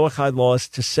for the Noahide laws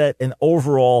to set an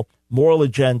overall moral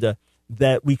agenda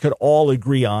that we could all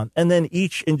agree on, and then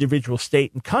each individual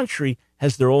state and country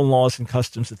has their own laws and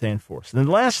customs that they enforce. And then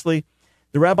lastly,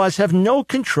 the rabbis have no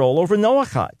control over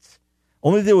Noahides,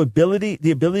 only the ability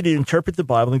to interpret the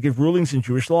Bible and give rulings in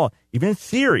Jewish law. Even in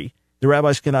theory, the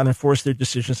rabbis cannot enforce their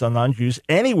decisions on non-Jews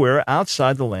anywhere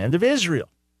outside the land of Israel.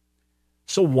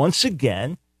 So once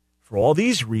again, for all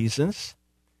these reasons,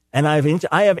 and I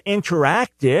have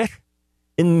interacted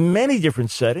in many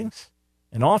different settings,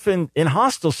 and often in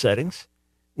hostile settings,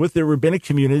 with the rabbinic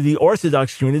community, the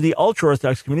Orthodox community, the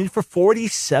ultra-Orthodox community for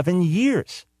 47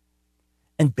 years.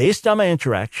 And based on my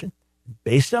interaction,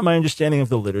 based on my understanding of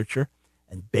the literature,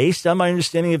 and based on my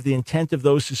understanding of the intent of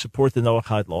those who support the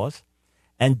Noahide laws,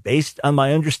 and based on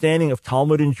my understanding of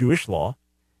Talmud and Jewish law,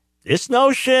 this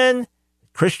notion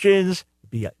that Christians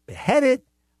be beheaded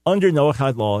under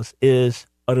Noahide laws is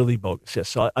utterly bogus. Yes,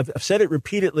 so I've said it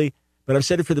repeatedly, but I've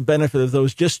said it for the benefit of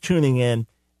those just tuning in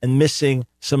and missing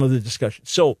some of the discussion.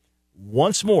 So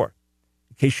once more,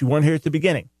 in case you weren't here at the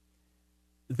beginning,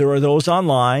 there are those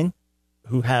online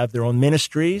who have their own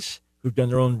ministries, who've done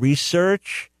their own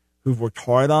research, who've worked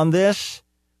hard on this,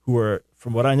 who are,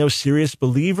 from what I know, serious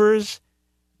believers.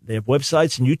 They have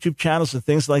websites and YouTube channels and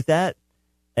things like that,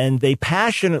 and they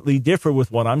passionately differ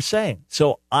with what I'm saying.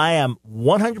 So I am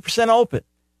 100% open.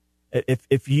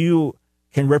 If you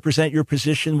can represent your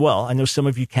position well, I know some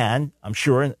of you can, I'm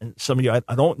sure, and some of you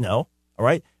I don't know, all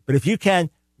right? But if you can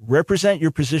represent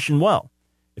your position well,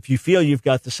 if you feel you've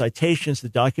got the citations, the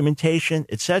documentation,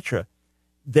 etc.,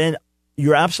 then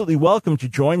you're absolutely welcome to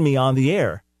join me on the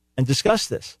air and discuss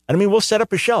this. And I mean, we'll set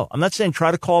up a show. I'm not saying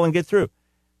try to call and get through.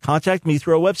 Contact me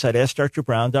through our website,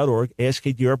 askdrbrown.org,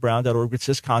 askdrbrown.org, which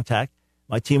says contact.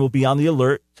 My team will be on the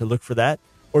alert to look for that.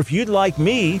 Or if you'd like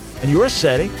me in your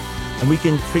setting, and we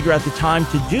can figure out the time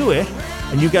to do it,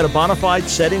 and you've got a bona fide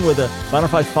setting with a bona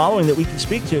fide following that we can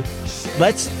speak to,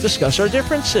 let's discuss our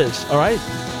differences, all right?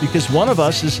 Because one of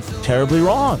us is terribly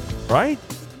wrong, right?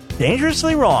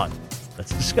 Dangerously wrong.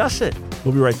 Let's discuss it.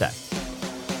 We'll be right back.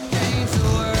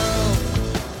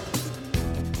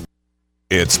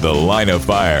 It's The Line of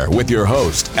Fire with your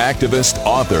host, activist,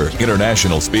 author,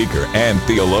 international speaker, and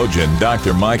theologian,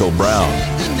 Dr. Michael Brown.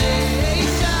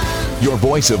 Your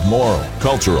voice of moral,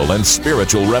 cultural, and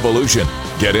spiritual revolution.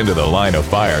 Get into the Line of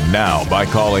Fire now by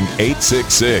calling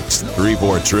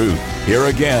 866-34-TRUTH. Here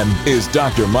again is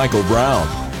Dr. Michael Brown.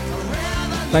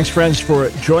 Thanks, friends,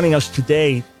 for joining us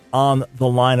today on the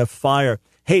Line of Fire.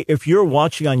 Hey, if you're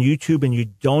watching on YouTube and you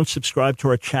don't subscribe to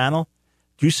our channel,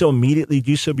 do so immediately.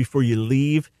 Do so before you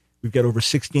leave. We've got over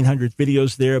 1,600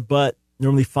 videos there, but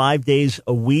normally 5 days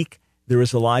a week. There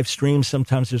is a live stream.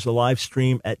 Sometimes there's a live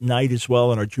stream at night as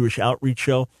well on our Jewish Outreach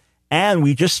show. And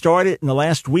we just started in the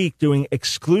last week doing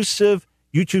exclusive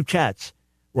YouTube chats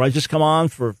where I just come on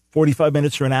for 45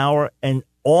 minutes or an hour, and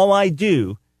all I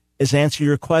do is answer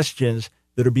your questions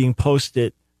that are being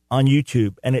posted on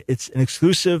YouTube. And it's an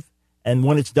exclusive, and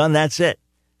when it's done, that's it.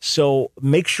 So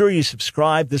make sure you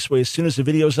subscribe. This way, as soon as the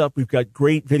video's up, we've got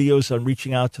great videos on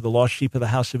reaching out to the lost sheep of the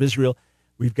house of Israel.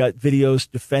 We've got videos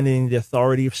defending the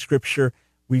authority of Scripture.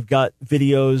 We've got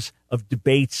videos of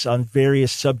debates on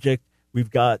various subjects. We've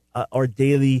got our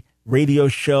daily radio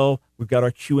show. We've got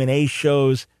our Q&A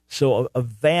shows. So a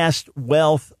vast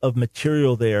wealth of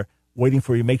material there waiting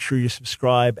for you. Make sure you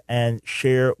subscribe and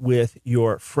share with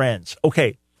your friends.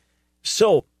 Okay,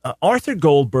 so Arthur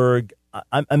Goldberg,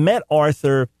 I met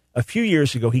Arthur a few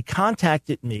years ago. He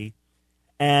contacted me.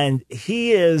 And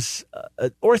he is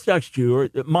an Orthodox Jew, or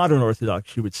modern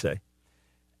Orthodox, you would say.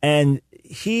 And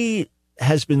he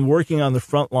has been working on the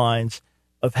front lines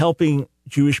of helping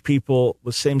Jewish people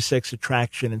with same-sex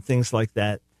attraction and things like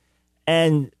that.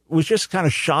 And was just kind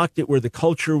of shocked at where the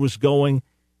culture was going.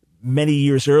 Many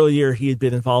years earlier, he had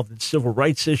been involved in civil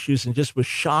rights issues and just was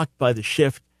shocked by the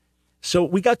shift. So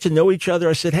we got to know each other.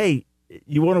 I said, hey,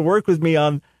 you want to work with me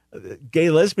on gay,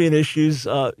 lesbian issues?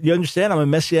 You understand I'm a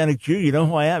Messianic Jew. You know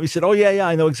who I am? He said, oh, yeah,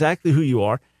 I know exactly who you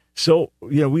are. So,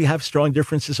 we have strong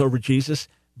differences over Jesus,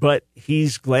 but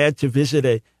he's glad to visit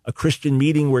a Christian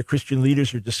meeting where Christian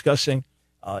leaders are discussing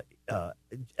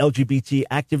LGBT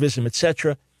activism,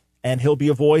 etc. And he'll be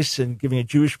a voice and giving a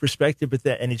Jewish perspective,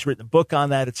 and he's written a book on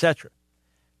that, etc.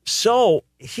 So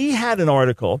he had an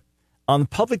article on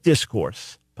Public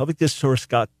Discourse,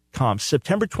 publicdiscourse.com,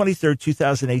 September 23rd,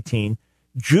 2018,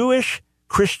 Jewish,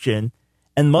 Christian,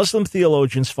 and Muslim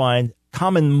theologians find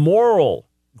common moral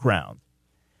ground.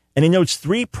 And he notes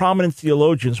 3 prominent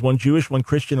theologians, one Jewish, one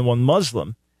Christian, and one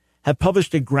Muslim, have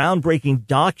published a groundbreaking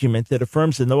document that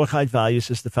affirms the Noahide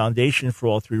values as the foundation for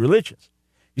all 3 religions.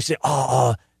 You say,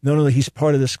 no, he's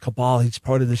part of this cabal. He's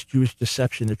part of this Jewish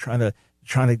deception. They're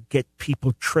trying to get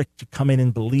people tricked to come in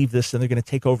and believe this, and they're going to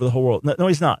take over the whole world. No,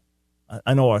 he's not.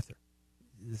 I know Arthur.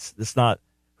 It's not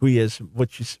who he is.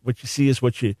 What you see is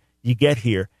what you get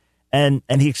here. And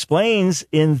he explains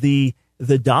in the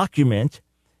document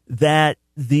that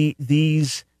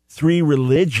these 3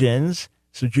 religions,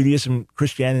 so Judaism,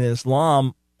 Christianity, and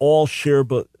Islam, all share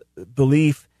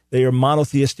belief. They are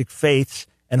monotheistic faiths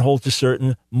and hold to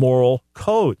certain moral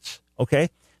codes. Okay,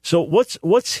 so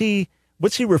what's he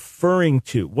referring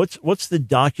to? What's the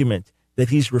document that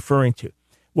he's referring to?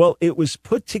 Well, it was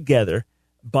put together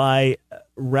by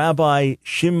Rabbi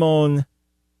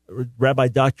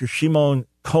Dr. Shimon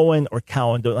Cohen or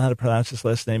Cowan, don't know how to pronounce his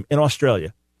last name, in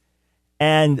Australia.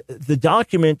 And the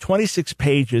document, 26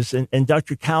 pages, and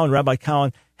Dr. Cowan, Rabbi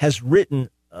Cowan, has written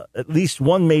at least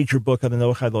one major book on the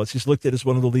Noahide Laws. He's looked at as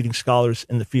one of the leading scholars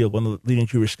in the field, one of the leading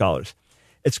Jewish scholars.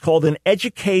 It's called An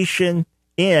Education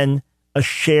in a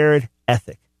Shared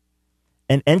Ethic.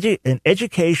 An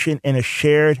Education in a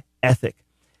Shared Ethic.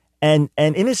 And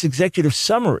in his executive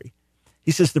summary, he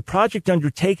says the project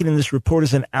undertaken in this report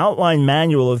is an outline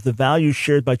manual of the values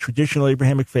shared by traditional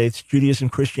Abrahamic faiths, Judaism,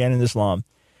 Christianity, and Islam.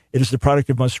 It is the product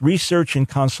of much research and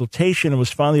consultation and was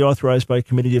finally authorized by a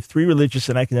committee of 3 religious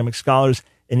and academic scholars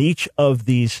in each of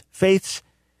these faiths.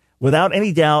 Without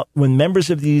any doubt, when members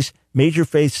of these major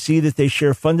faiths see that they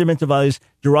share fundamental values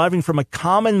deriving from a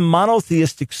common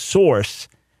monotheistic source,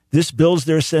 this builds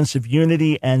their sense of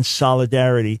unity and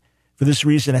solidarity. For this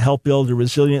reason, to help build a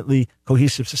resiliently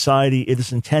cohesive society, it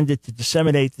is intended to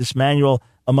disseminate this manual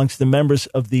amongst the members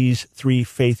of these 3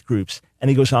 faith groups. And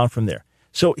he goes on from there.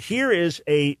 So here is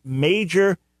a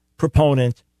major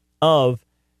proponent of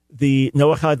the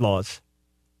Noahide Laws,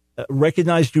 a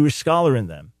recognized Jewish scholar in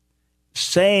them,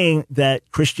 saying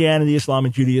that Christianity, Islam,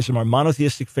 and Judaism are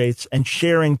monotheistic faiths and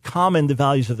share in common the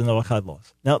values of the Noahide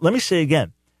Laws. Now, let me say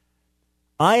again,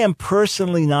 I am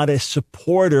personally not a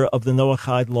supporter of the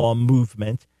Noahide Law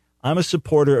movement. I'm a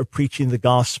supporter of preaching the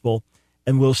gospel,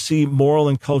 and we'll see moral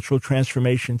and cultural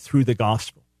transformation through the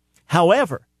gospel.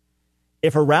 However,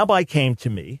 if a rabbi came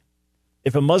to me,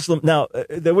 if a Muslim, now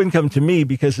they wouldn't come to me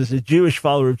because as a Jewish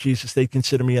follower of Jesus, they'd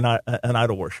consider me an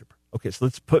idol worshiper. Okay, so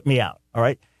let's put me out. All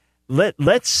right.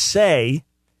 Let's say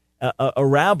a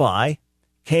rabbi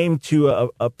came to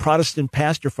a Protestant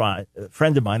pastor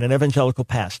friend of mine, an evangelical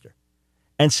pastor,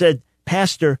 and said,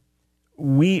 Pastor,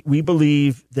 we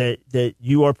believe that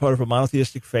you are part of a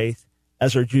monotheistic faith,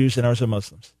 as are Jews and as are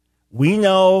Muslims. We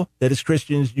know that as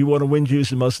Christians, you want to win Jews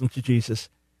and Muslims to Jesus.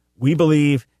 We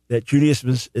believe that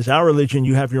Judaism is our religion,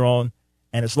 you have your own,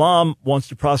 and Islam wants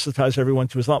to proselytize everyone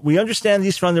to Islam. We understand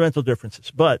these fundamental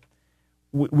differences, but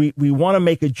we want to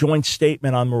make a joint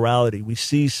statement on morality. We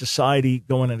see society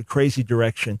going in a crazy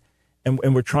direction,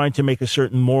 and we're trying to make a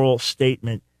certain moral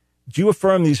statement. Do you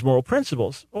affirm these moral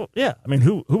principles? Well, yeah. I mean,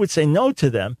 who would say no to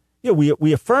them? Yeah,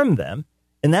 we affirm them.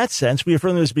 In that sense, we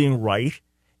affirm them as being right.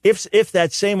 If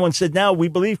that same one said, now we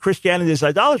believe Christianity is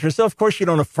idolatrous, so of course you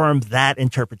don't affirm that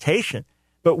interpretation,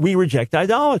 but we reject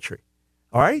idolatry.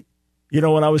 All right? You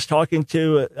know, when I was talking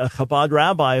to a Chabad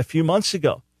rabbi a few months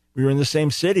ago, we were in the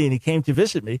same city and he came to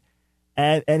visit me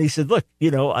and he said, look, you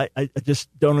know, I just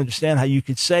don't understand how you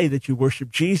could say that you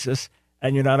worship Jesus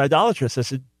and you're not idolatrous. I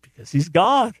said, because he's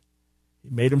God. He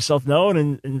made himself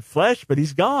known in flesh, but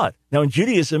he's God. Now in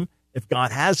Judaism, if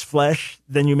God has flesh,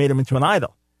 then you made him into an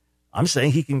idol. I'm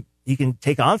saying he can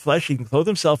take on flesh. He can clothe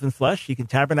himself in flesh. He can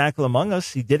tabernacle among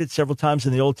us. He did it several times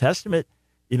in the Old Testament,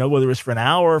 you know, whether it's for an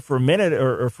hour or for a minute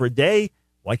or for a day.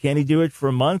 Why can't he do it for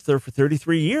a month or for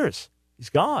 33 years? He's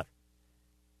God.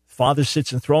 The Father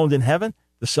sits enthroned in heaven.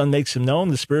 The Son makes him known.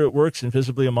 The Spirit works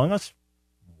invisibly among us.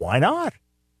 Why not?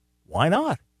 Why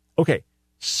not? Okay,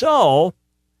 so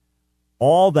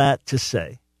all that to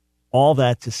say,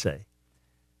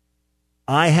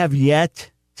 I have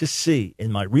yet to see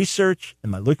in my research, in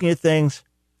my looking at things,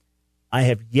 I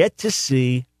have yet to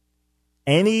see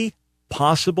any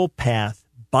possible path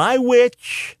by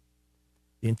which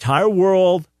the entire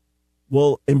world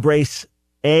will embrace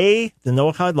A, the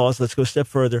Noahide Laws, let's go a step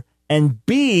further, and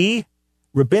B,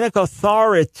 rabbinic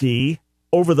authority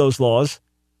over those laws,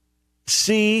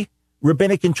 C,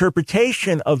 rabbinic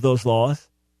interpretation of those laws.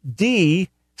 D,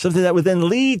 something that would then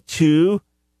lead to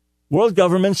world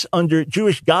governments under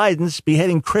Jewish guidance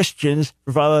beheading Christians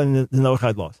for violating the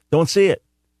Noahide laws. Don't see it.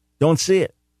 Don't see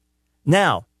it.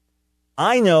 Now,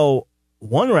 I know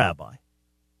one rabbi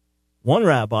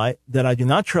that I do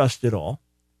not trust at all,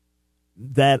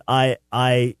 that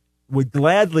I would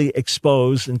gladly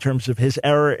expose in terms of his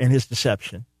error and his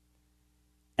deception.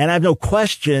 And I have no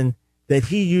question that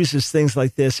he uses things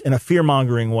like this in a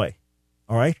fear-mongering way.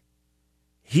 All right?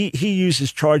 He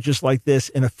uses charges like this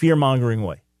in a fear-mongering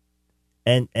way.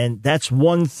 And that's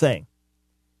one thing.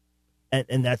 And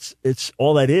it's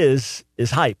all that is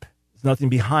hype. There's nothing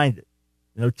behind it.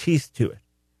 No teeth to it.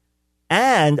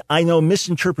 And I know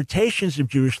misinterpretations of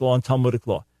Jewish law and Talmudic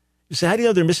law. You say, how do you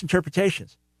know they're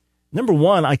misinterpretations? Number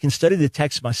one, I can study the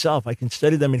text myself. I can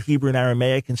study them in Hebrew and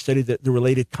Aramaic and study the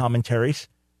related commentaries.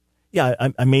 Yeah,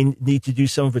 I may need to do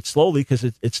some of it slowly because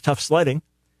it's tough sledding.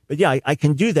 But yeah, I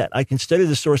can do that. I can study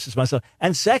the sources myself.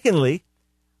 And secondly,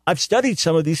 I've studied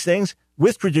some of these things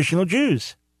with traditional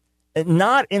Jews, and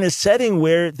not in a setting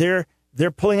where they're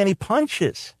pulling any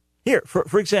punches. Here,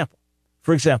 for example,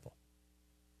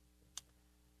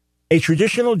 a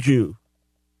traditional Jew,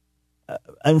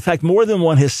 in fact, more than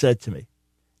one has said to me,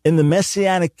 in the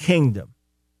Messianic kingdom,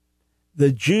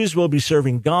 the Jews will be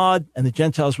serving God and the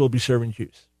Gentiles will be serving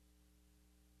Jews.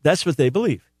 That's what they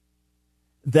believe.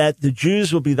 That the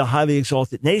Jews will be the highly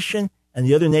exalted nation and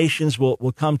the other nations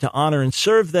will come to honor and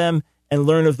serve them and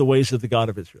learn of the ways of the God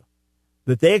of Israel.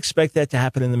 That they expect that to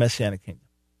happen in the Messianic kingdom.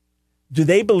 Do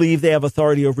they believe they have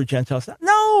authority over Gentiles?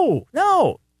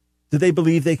 No. Do they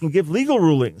believe they can give legal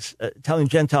rulings telling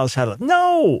Gentiles how to live?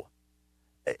 No.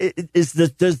 Does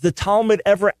the Talmud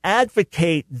ever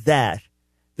advocate that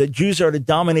Jews are to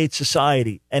dominate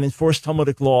society and enforce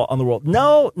Talmudic law on the world?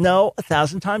 No,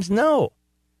 1,000 times no.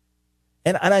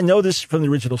 And I know this from the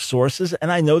original sources,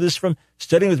 and I know this from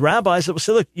studying with rabbis that will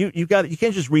say, look, you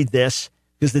can't just read this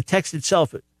because the text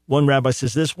itself, one rabbi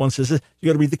says this, one says this, you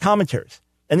got to read the commentaries.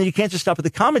 And then you can't just stop at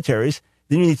the commentaries,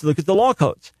 then you need to look at the law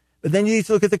codes. But then you need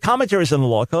to look at the commentaries on the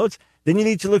law codes, then you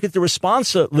need to look at the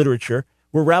responsa literature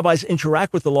where rabbis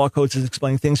interact with the law codes and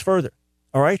explain things further.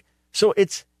 All right? So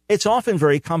it's often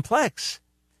very complex.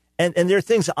 And there are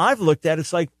things I've looked at,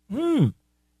 it's like,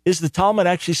 is the Talmud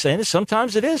actually saying this?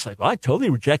 Sometimes it is. Like, well, I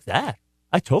totally reject that.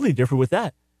 I totally differ with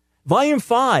that. Volume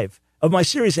 5 of my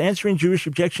series, Answering Jewish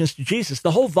Objections to Jesus,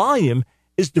 the whole volume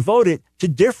is devoted to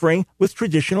differing with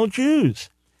traditional Jews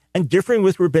and differing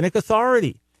with rabbinic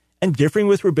authority and differing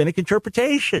with rabbinic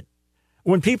interpretation.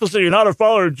 When people say you're not a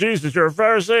follower of Jesus, you're a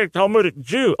Pharisaic Talmudic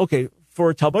Jew. Okay, for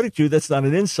a Talmudic Jew, that's not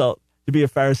an insult to be a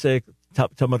Pharisaic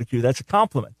Talmudic Jew. That's a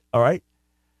compliment, all right?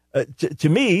 To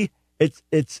me, it's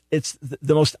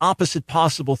the most opposite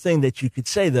possible thing that you could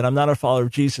say, that I'm not a follower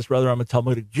of Jesus, rather I'm a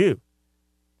Talmudic Jew.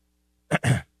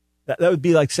 That would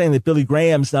be like saying that Billy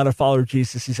Graham's not a follower of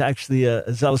Jesus. He's actually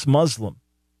a zealous Muslim.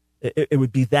 It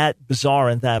would be that bizarre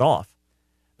and that off.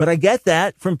 But I get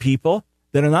that from people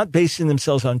that are not basing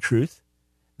themselves on truth,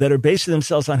 that are basing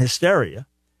themselves on hysteria,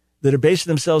 that are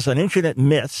basing themselves on internet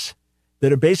myths,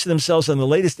 that are basing themselves on the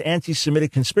latest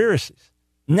anti-Semitic conspiracies.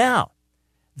 Now,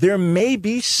 there may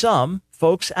be some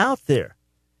folks out there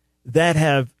that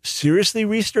have seriously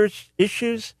researched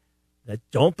issues, that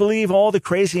don't believe all the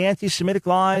crazy anti-Semitic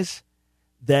lies,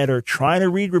 that are trying to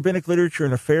read rabbinic literature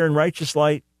in a fair and righteous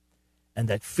light, and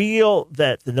that feel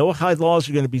that the Noahide laws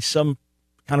are going to be some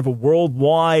kind of a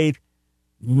worldwide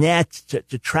net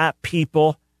to trap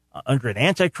people under an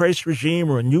antichrist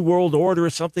regime or a new world order or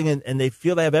something, and they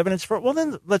feel they have evidence for it. Well,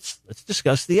 then let's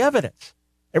discuss the evidence.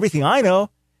 Everything I know,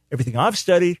 everything I've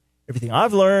studied, everything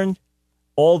I've learned,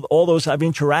 all those I've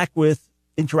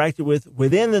interacted with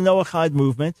within the Noahide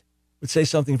movement would say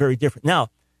something very different. Now,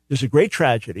 there's a great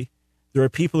tragedy. There are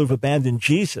people who've abandoned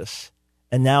Jesus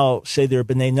and now say they're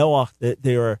B'nai Noach, that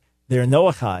they're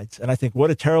Noahides. And I think, what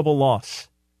a terrible loss.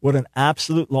 What an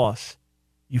absolute loss.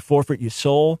 You forfeit your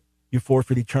soul. You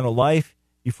forfeit eternal life.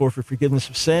 You forfeit forgiveness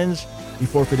of sins. You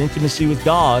forfeit intimacy with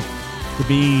God to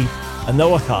be a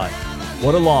Noahide.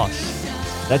 What a loss.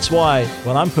 That's why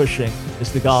what I'm pushing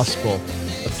is the gospel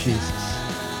of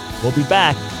Jesus. We'll be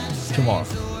back tomorrow.